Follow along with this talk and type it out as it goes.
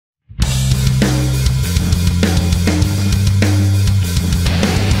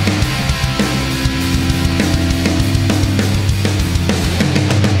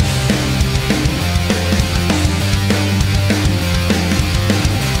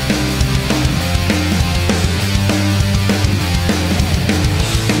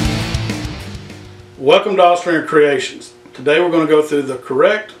Welcome to Austrian Creations. Today we're going to go through the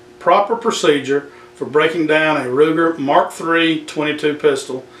correct, proper procedure for breaking down a Ruger Mark III 22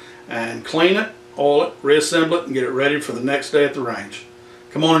 pistol and clean it, oil it, reassemble it, and get it ready for the next day at the range.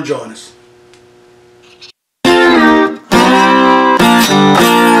 Come on and join us.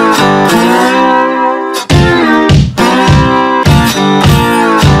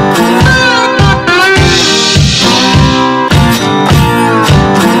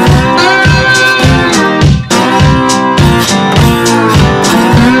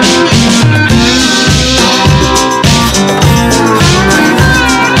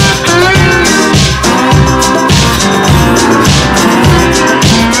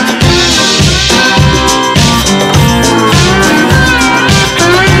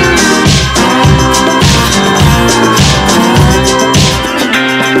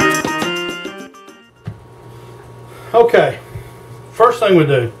 Okay, first thing we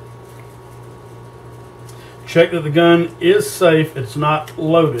do, check that the gun is safe, it's not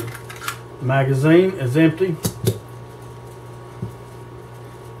loaded. Magazine is empty.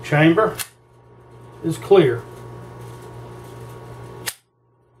 Chamber is clear.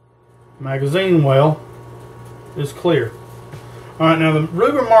 Magazine well is clear. Alright, now the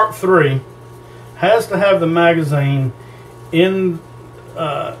Ruger Mark III has to have the magazine in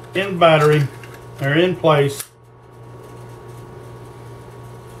battery or in place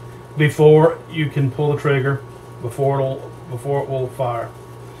before you can pull the trigger, before it will fire.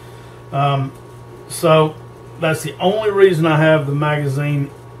 So that's the only reason I have the magazine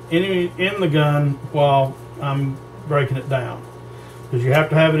in the gun while I'm breaking it down, because you have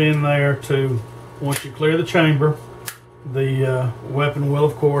to have it in there to, once you clear the chamber, the weapon will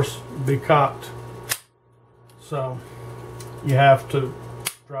of course be cocked. So you have to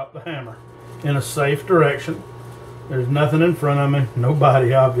drop the hammer in a safe direction. There's nothing in front of me,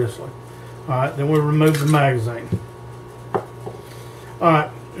 nobody obviously. Alright, then we remove the magazine.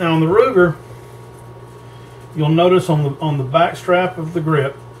 Alright, now on the Ruger, you'll notice on the back strap of the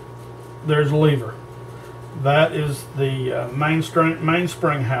grip, there's a lever. That is the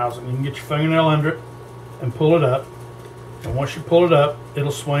mainspring housing. You can get your fingernail under it and pull it up. And once you pull it up, it'll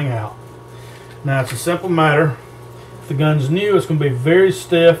swing out. Now it's a simple matter. If the gun's new, it's going to be very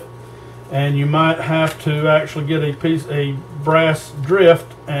stiff, and you might have to actually get a brass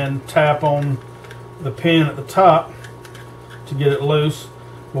drift and tap on the pin at the top to get it loose.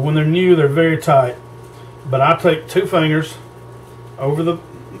 But when they're new, they're very tight. But I take two fingers over the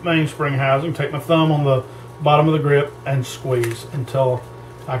mainspring housing, take my thumb on the bottom of the grip and squeeze until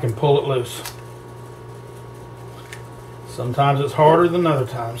I can pull it loose. Sometimes it's harder than other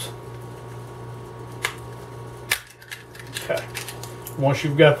times. Okay. Once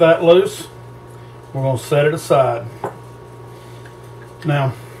you've got that loose, we're going to set it aside.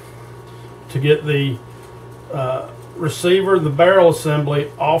 Now, to get the receiver, the barrel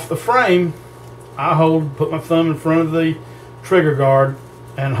assembly off the frame, I put my thumb in front of the trigger guard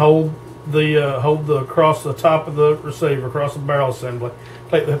and hold across the top of the receiver, across the barrel assembly.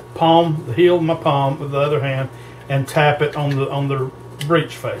 Take the heel of my palm with the other hand and tap it on the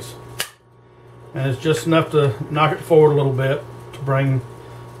breech face. And it's just enough to knock it forward a little bit to bring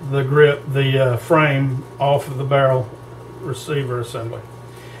the frame off of the barrel receiver assembly.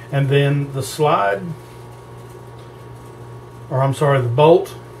 And then the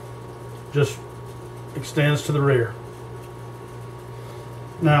bolt just extends to the rear.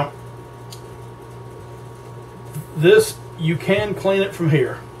 Now, this, you can clean it from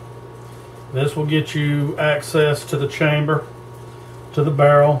here. This will get you access to the chamber, to the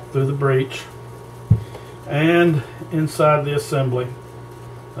barrel, through the breech, and inside the assembly,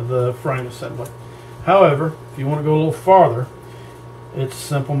 the frame assembly. However, if you want to go a little farther, it's a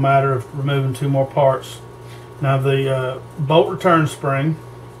simple matter of removing two more parts. Now the bolt return spring,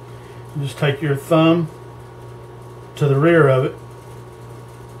 you just take your thumb to the rear of it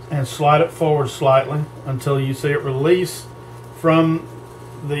and slide it forward slightly until you see it release from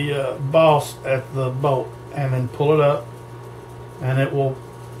the boss at the bolt, and then pull it up and it will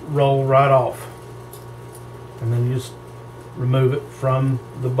roll right off. And then you just remove it from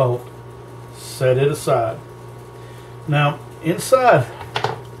the bolt, set it aside. Now inside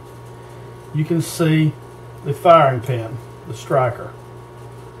you can see the firing pin, the striker.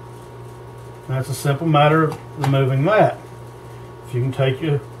 That's a simple matter of removing that. If you can take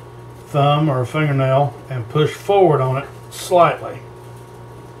your thumb or a fingernail and push forward on it slightly,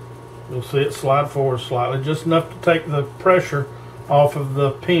 you'll see it slide forward slightly, just enough to take the pressure off of the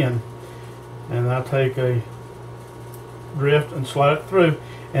pin. And I take a drift and slide it through.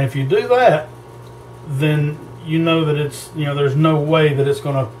 And if you do that, then you know that it's, there's no way that it's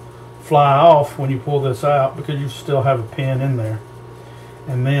going to fly off when you pull this out because you still have a pin in there.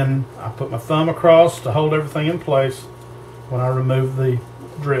 And then I put my thumb across to hold everything in place when I remove the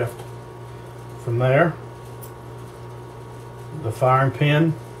drift. From there, the firing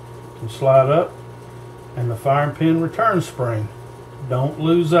pin can slide up, and the firing pin return spring. Don't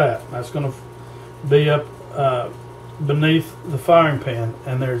lose that. That's going to be up beneath the firing pin,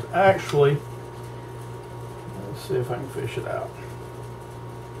 and there's actually, let's see if I can fish it out.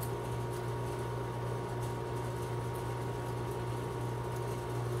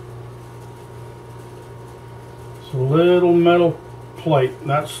 It's a little metal plate.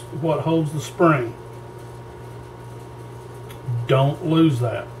 That's what holds the spring. Don't lose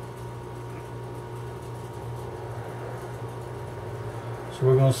that. So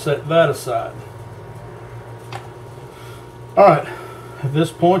we're going to set that aside. Alright, at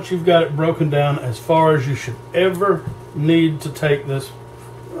this point you've got it broken down as far as you should ever need to take this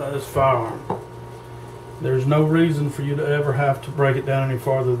firearm. There's no reason for you to ever have to break it down any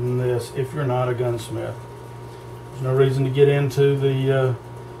farther than this if you're not a gunsmith. There's no reason to get into the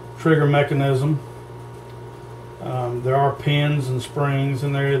trigger mechanism. There are pins and springs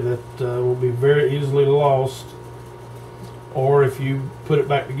in there that will be very easily lost, or if you put it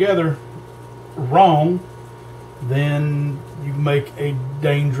back together wrong, then you make a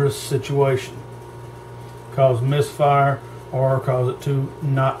dangerous situation. Cause misfire or cause it to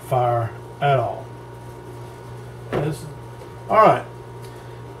not fire at all. Alright,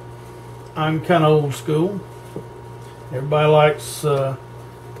 I'm kind of old school. Everybody likes,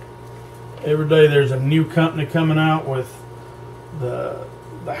 every day there's a new company coming out with the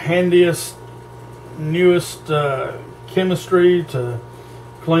handiest, newest chemistry to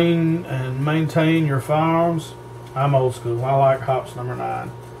clean and maintain your firearms. I'm old school. I like hops number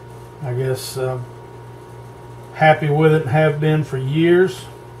 9. I guess happy with it and have been for years,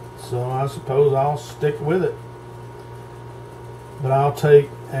 so I suppose I'll stick with it. But I'll take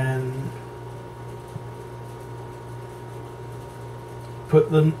and put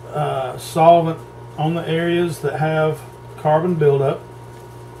the solvent on the areas that have carbon buildup.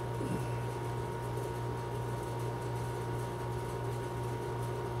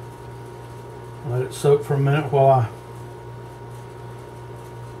 Let it soak for a minute while I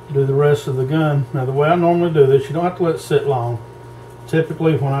do the rest of the gun. Now the way I normally do this, you don't have to let it sit long.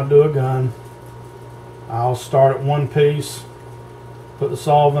 Typically when I do a gun, I'll start at one piece, put the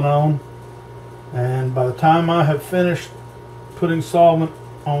solvent on, and by the time I have finished putting solvent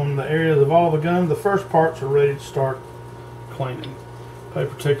on the areas of all the gun, the first parts are ready to start cleaning. Pay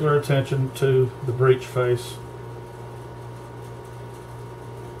particular attention to the breech face.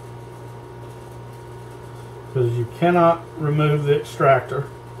 Because you cannot remove the extractor,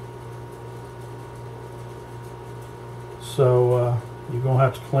 so you're going to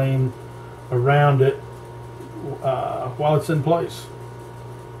have to clean around it while it's in place.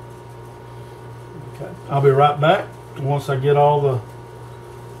 Okay, I'll be right back once I get all the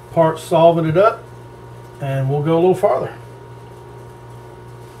parts solvented up, and we'll go a little farther.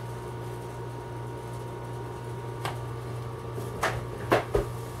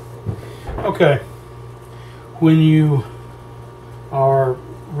 Okay, when you are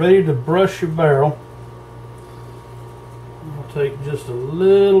ready to brush your barrel, I'll take just a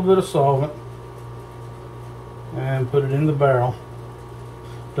little bit of solvent and put it in the barrel.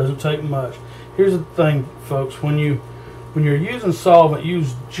 Doesn't take much. Here's the thing, folks, when you're using solvent,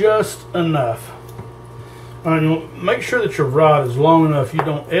 use just enough. All right, you'll make sure that your rod is long enough. You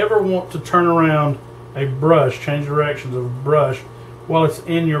don't ever want to turn around a brush, change directions of a brush while it's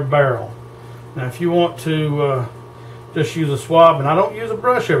in your barrel. Now if you want to just use a swab, and I don't use a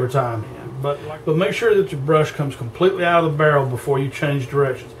brush every time, but make sure that your brush comes completely out of the barrel before you change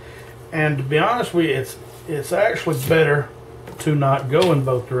directions. And to be honest with you, it's actually better to not go in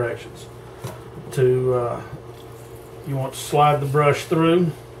both directions. You want to slide the brush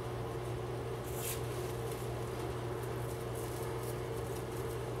through,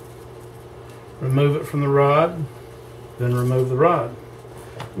 remove it from the rod, then remove the rod.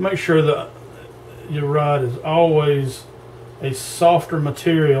 Make sure that your rod is always a softer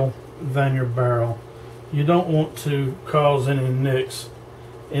material than your barrel. You don't want to cause any nicks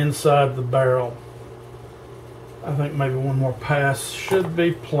inside the barrel. I think maybe one more pass should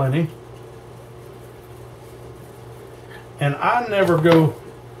be plenty. And I never go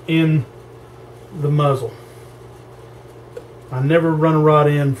in the muzzle. I never run a rod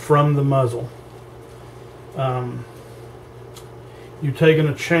in from the muzzle. You're taking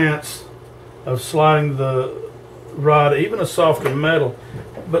a chance of sliding the rod, even a softer metal.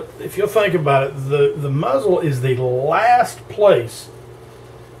 But if you'll think about it, the muzzle is the last place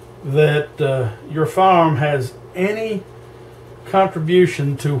that your firearm has any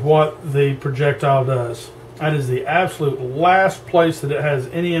contribution to what the projectile does. That is the absolute last place that it has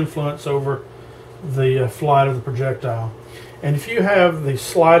any influence over the flight of the projectile. And if you have the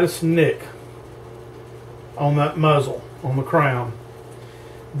slightest nick on that muzzle, on the crown,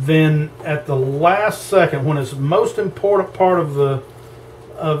 then at the last second, when it's the most important part of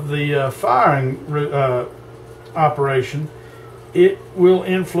the firing operation, it will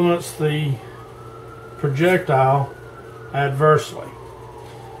influence the projectile adversely,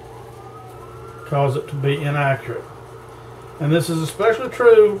 cause it to be inaccurate. And this is especially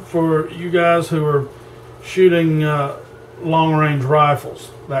true for you guys who are shooting long-range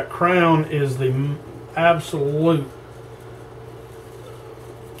rifles. That crown is the absolute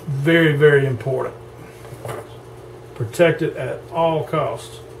very, very important. Protect it at all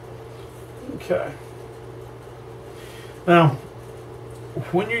costs. Okay. Now,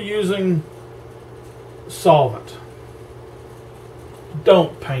 when you're using solvent,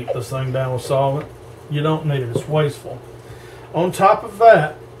 don't paint this thing down with solvent. You don't need it. It's wasteful. On top of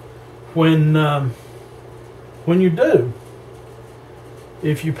that, when you do,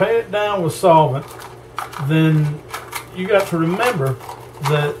 if you paint it down with solvent, then you got to remember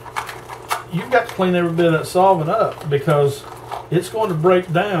that you've got to clean every bit of that solvent up, because it's going to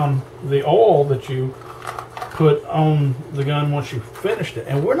break down the oil that you put on the gun once you've finished it.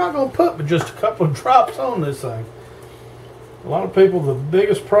 And we're not going to put but just a couple of drops on this thing. A lot of people, the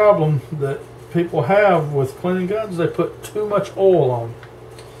biggest problem that people have with cleaning guns, they put too much oil on.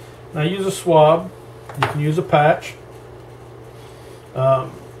 Now use a swab. You can use a patch.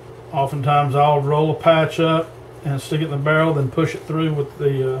 Oftentimes I'll roll a patch up and stick it in the barrel, then push it through with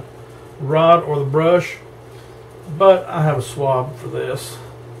the rod or the brush. But I have a swab for this.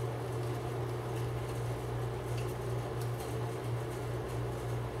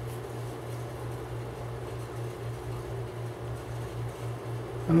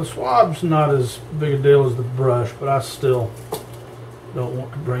 And the swab's not as big a deal as the brush, but I still don't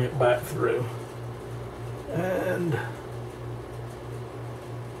want to bring it back through. And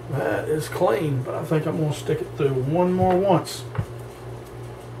that is clean, but I think I'm going to stick it through one more once.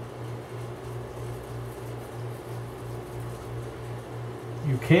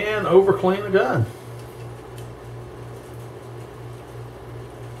 You can over clean a gun.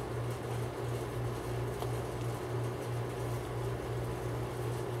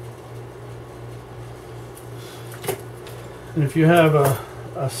 And if you have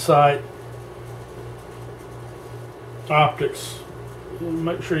a sight optics,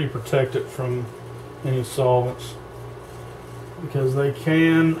 make sure you protect it from any solvents, because they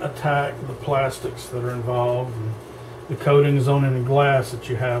can attack the plastics that are involved and the coatings on any glass that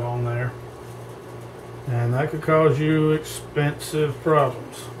you have on there, and that could cause you expensive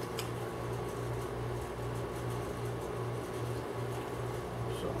problems.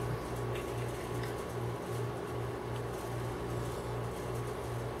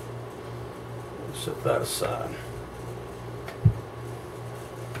 Set that aside.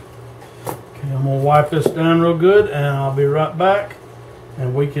 Okay, I'm going to wipe this down real good, and I'll be right back,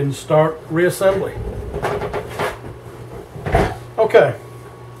 and we can start reassembly. Okay.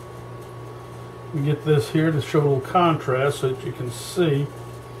 Let me get this here to show a little contrast so that you can see.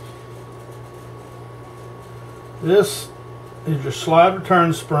 This is your slide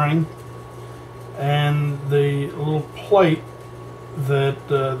return spring and the little plate that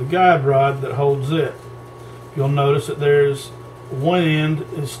the guide rod that holds it. You'll notice that there's one end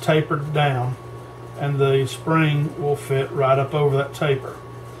is tapered down, and the spring will fit right up over that taper.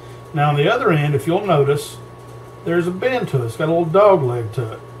 Now on the other end, if you'll notice, there's a bend to it. It's got a little dog leg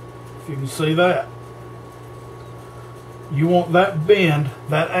to it. If you can see that. You want that bend,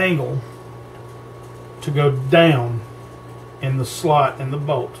 that angle, to go down in the slot in the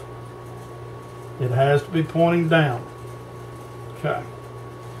bolt. It has to be pointing down. Okay.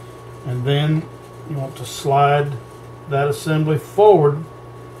 And then you want to slide that assembly forward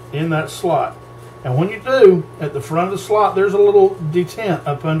in that slot. And when you do, at the front of the slot, there's a little detent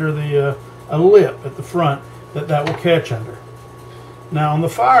up under the a lip at the front that will catch under. Now on the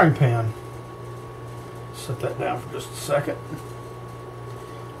firing pin, set that down for just a second.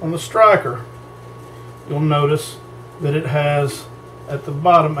 On the striker, you'll notice that it has, at the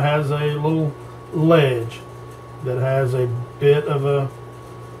bottom, it has a little ledge that has a bit of a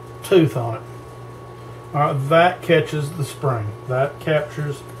tooth on it. Alright, that catches the spring. That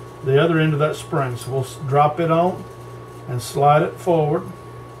captures the other end of that spring. So we'll drop it on and slide it forward.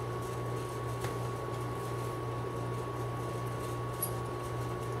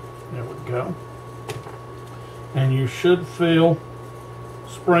 There we go. And you should feel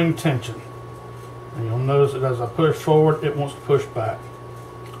spring tension. And you'll notice that as I push forward, it wants to push back.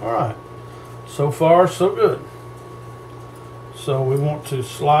 Alright, so far so good. So we want to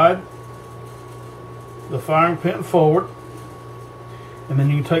slide the firing pin forward, and then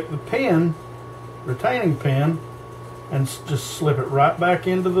you take the pin, retaining pin, and just slip it right back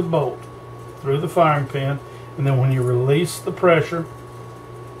into the bolt through the firing pin. And then when you release the pressure,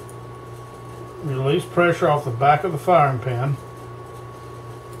 release pressure off the back of the firing pin,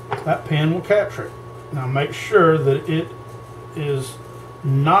 that pin will capture it. Now make sure that it is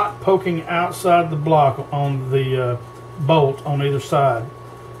not poking outside the block on the bolt on either side,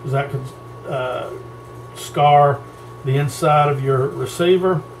 because that could scar the inside of your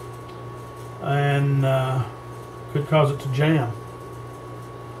receiver and could cause it to jam.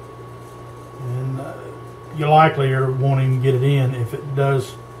 And you likely are wanting to get it in if it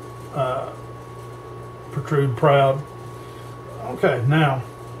does protrude proud. Okay, now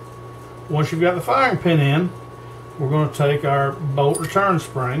once you've got the firing pin in, we're going to take our bolt return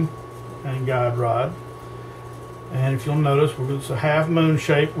spring and guide rod, and if you'll notice, it's a half moon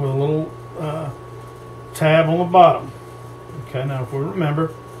shape with a little tab on the bottom. Okay, now if we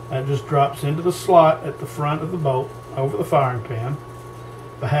remember, that just drops into the slot at the front of the bolt over the firing pin.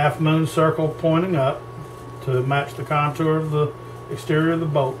 The half moon circle pointing up to match the contour of the exterior of the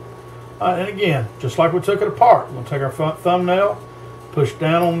bolt. And again, just like we took it apart, we'll take our thumbnail, push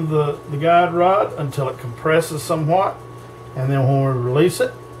down on the guide rod until it compresses somewhat, and then when we release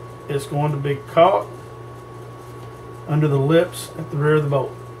it, it's going to be caught under the lips at the rear of the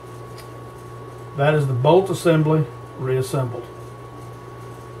bolt. That is the bolt assembly reassembled.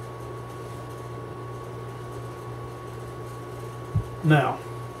 Now,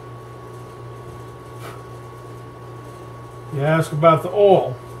 you ask about the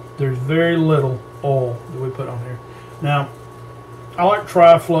oil. There's very little oil that we put on here. Now, I like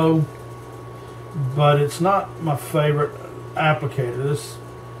Tri-Flow, but it's not my favorite applicator. This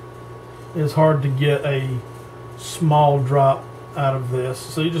is hard to get a small drop out of this,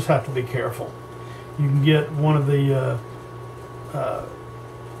 so you just have to be careful. You can get one of the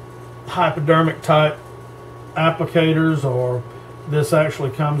hypodermic type applicators, or this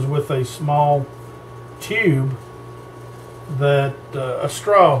actually comes with a small tube that a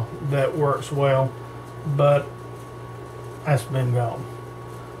straw that works well, but that's been gone.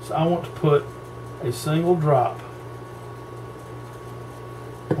 So I want to put a single drop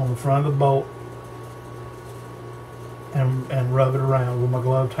on the front of the bolt and rub it around with my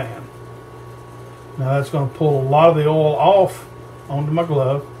gloved hand. Now that's going to pull a lot of the oil off onto my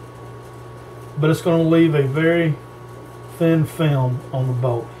glove, but it's going to leave a very thin film on the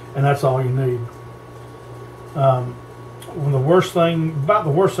bolt, and that's all you need. The worst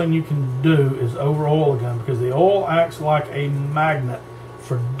thing you can do is over oil a gun, because the oil acts like a magnet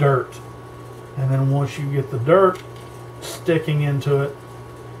for dirt, and then once you get the dirt sticking into it,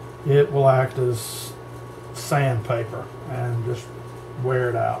 it will act as sandpaper and just wear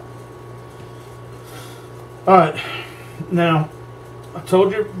it out. Alright, now I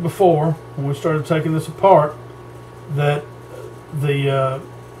told you before when we started taking this apart that the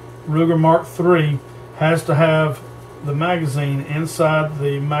Ruger Mark III has to have the magazine inside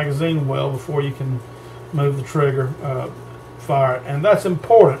the magazine well before you can move the trigger, fire it. And that's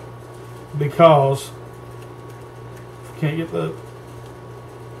important, because if you can't get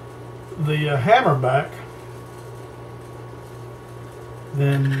the hammer back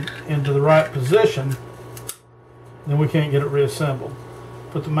then into the right position, then we can't get it reassembled.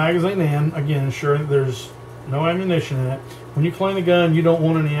 Put the magazine in, again ensuring that there's no ammunition in it. When you clean the gun, you don't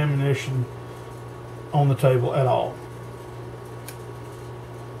want any ammunition on the table at all.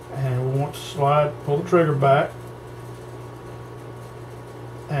 And we want to pull the trigger back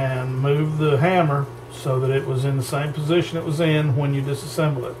and move the hammer so that it was in the same position it was in when you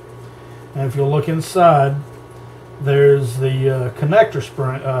disassemble it. And if you'll look inside, there's the connector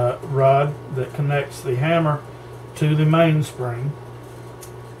spring rod that connects the hammer to the mainspring.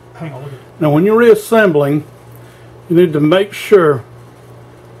 Hang on, look at it. Now when you're reassembling, you need to make sure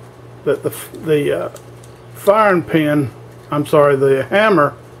that the firing pin, the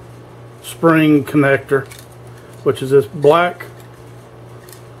hammer spring connector, which is this black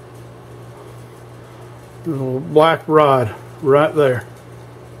little black rod right there,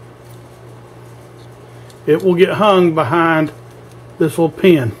 it will get hung behind this little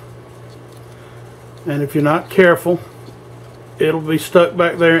pin, and if you're not careful, it'll be stuck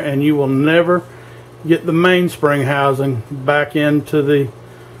back there, and you will never get the mainspring housing back into the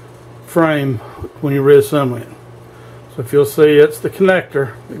frame when you're reassembling it. So if you'll see, it's the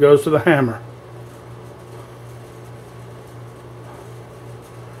connector that goes to the hammer.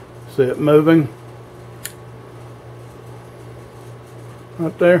 See it moving?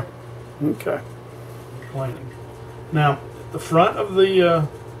 Right there? Okay. Cleaning. Now, at the front of the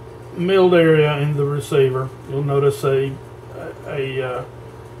milled area in the receiver, you'll notice a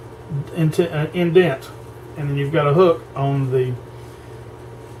indent, and then you've got a hook on the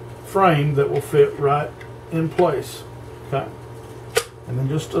frame that will fit right in place. Okay. And then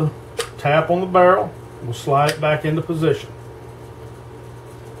just a tap on the barrel, we'll slide it back into position.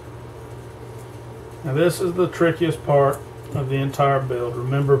 Now this is the trickiest part of the entire build.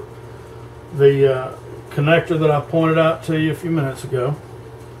 Remember the connector that I pointed out to you a few minutes ago.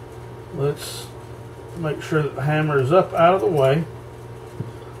 Let's make sure that the hammer is up out of the way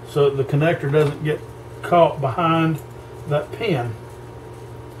so that the connector doesn't get caught behind that pin.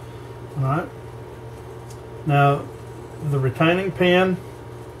 Alright. Now the retaining pin,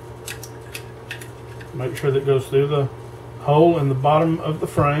 make sure that it goes through the hole in the bottom of the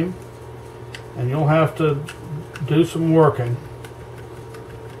frame, and you'll have to do some working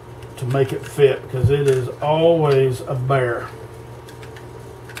to make it fit because it is always a bear.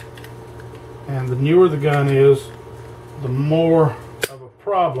 And the newer the gun is, the more of a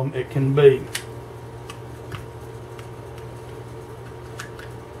problem it can be.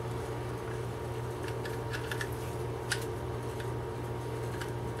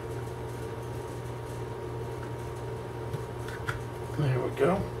 There we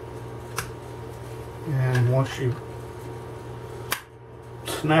go. And once you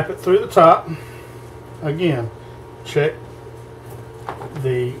snap it through the top, again, check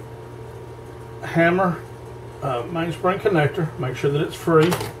the hammer mainspring connector, make sure that it's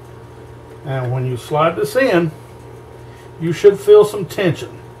free, and when you slide this in, you should feel some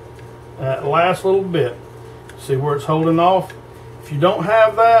tension. That last little bit, see where it's holding off? If you don't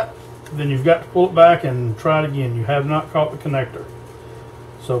have that, then you've got to pull it back and try it again. You have not caught the connector.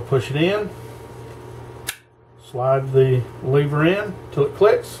 So push it in, slide the lever in till it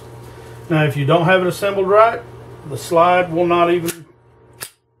clicks. Now if you don't have it assembled right, the slide will not even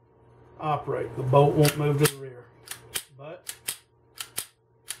operate. The bolt won't move to the rear. But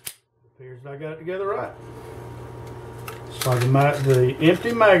it appears that I got it together right. Slide the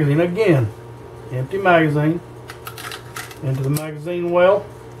empty magazine, again, empty magazine into the magazine well,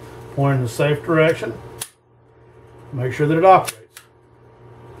 point in the safe direction. Make sure that it operates.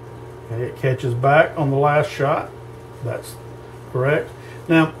 Okay, it catches back on the last shot. That's correct.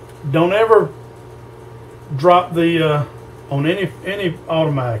 Now, don't ever drop the on any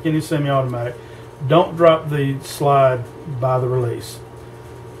automatic, any semi-automatic. Don't drop the slide by the release.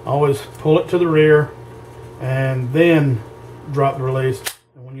 Always pull it to the rear and then drop the release.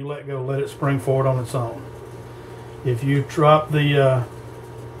 And when you let go, let it spring forward on its own. If you drop the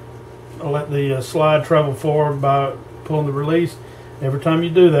let the slide travel forward by pulling the release, every time you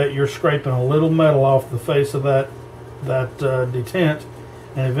do that, you're scraping a little metal off the face of that detent,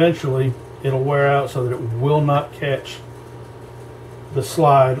 and eventually it'll wear out so that it will not catch the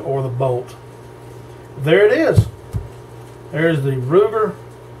slide or the bolt. There it is. There's the Ruger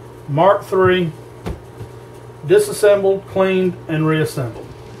Mark III disassembled, cleaned, and reassembled.